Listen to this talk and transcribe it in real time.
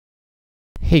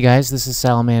Hey guys, this is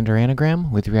Salamander Anagram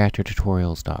with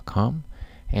reaktortutorials.com,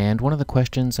 and one of the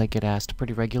questions I get asked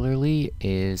pretty regularly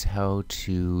is how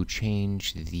to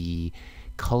change the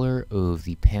color of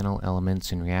the panel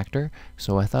elements in Reaktor.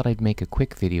 So I thought I'd make a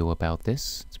quick video about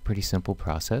this. It's a pretty simple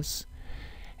process.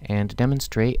 And to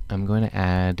demonstrate, I'm going to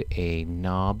add a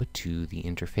knob to the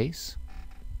interface.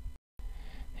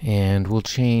 And we'll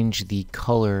change the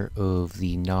color of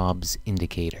the knob's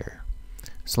indicator.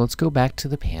 So let's go back to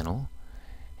the panel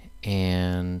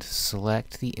and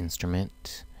select the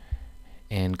instrument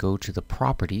and go to the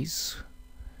properties,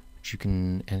 which you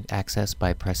can access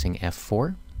by pressing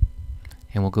F4,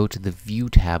 and we'll go to the view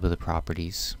tab of the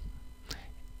properties.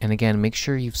 And again, make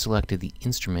sure you've selected the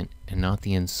instrument and not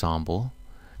the ensemble.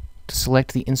 To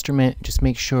select the instrument, just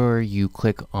make sure you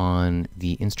click on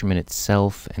the instrument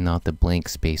itself and not the blank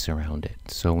space around it.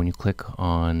 So when you click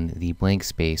on the blank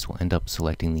space, we'll end up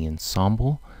selecting the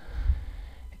ensemble.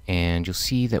 And you'll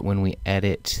see that when we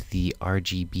edit the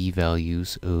RGB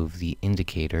values of the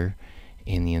indicator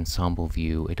in the ensemble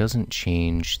view, it doesn't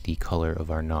change the color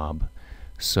of our knob.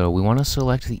 So we want to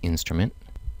select the instrument,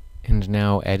 and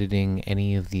now editing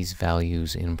any of these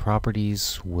values in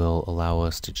properties will allow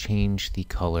us to change the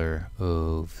color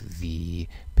of the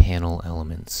panel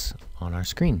elements on our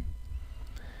screen.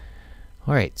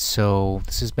 Alright, so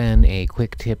this has been a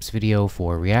quick tips video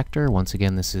for Reaktor. Once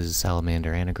again, this is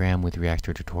Salamander Anagram with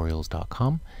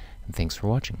reaktortutorials.com, and thanks for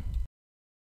watching.